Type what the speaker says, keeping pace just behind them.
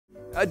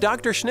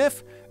Dr.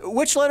 Schniff,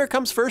 which letter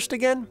comes first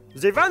again?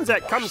 The one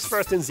that comes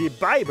first in the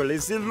Bible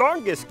is the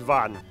longest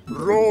one,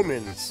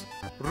 Romans.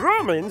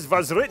 Romans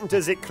was written to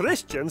the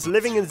Christians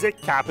living in the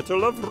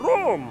capital of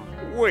Rome.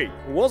 Wait,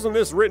 wasn't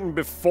this written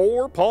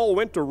before Paul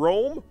went to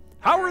Rome?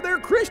 How were there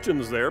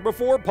Christians there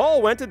before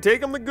Paul went to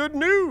take them the good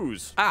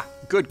news? Ah,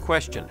 good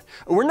question.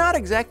 We're not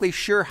exactly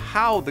sure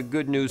how the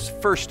good news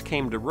first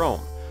came to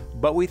Rome,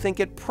 but we think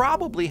it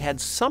probably had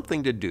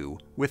something to do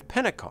with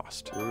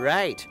Pentecost.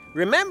 Right.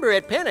 Remember,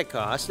 at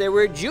Pentecost, there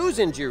were Jews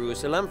in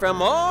Jerusalem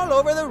from all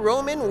over the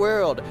Roman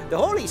world. The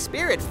Holy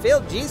Spirit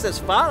filled Jesus'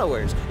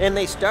 followers, and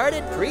they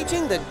started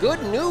preaching the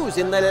good news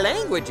in the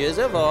languages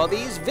of all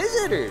these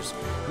visitors.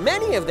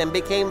 Many of them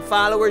became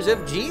followers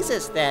of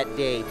Jesus that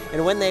day,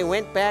 and when they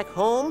went back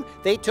home,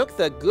 they took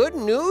the good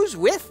news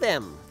with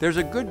them. There's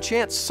a good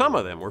chance some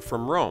of them were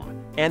from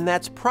Rome, and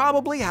that's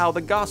probably how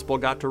the gospel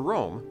got to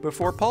Rome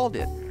before Paul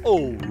did.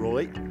 All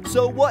right,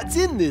 so what's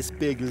in this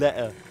big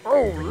letter?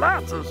 Oh,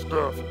 lots of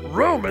stuff.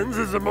 Romans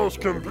is the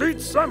most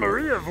complete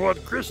summary of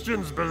what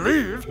Christians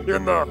believe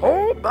in the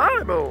whole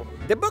Bible.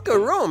 The book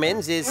of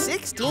Romans is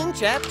 16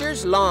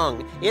 chapters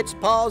long. It's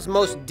Paul's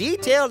most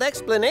detailed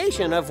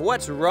explanation of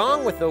what's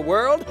wrong with the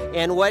world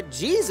and what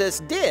Jesus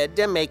did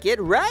to make it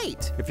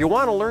right. If you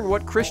want to learn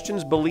what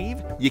Christians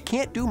believe, you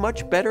can't do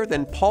much better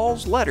than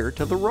Paul's letter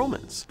to the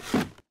Romans.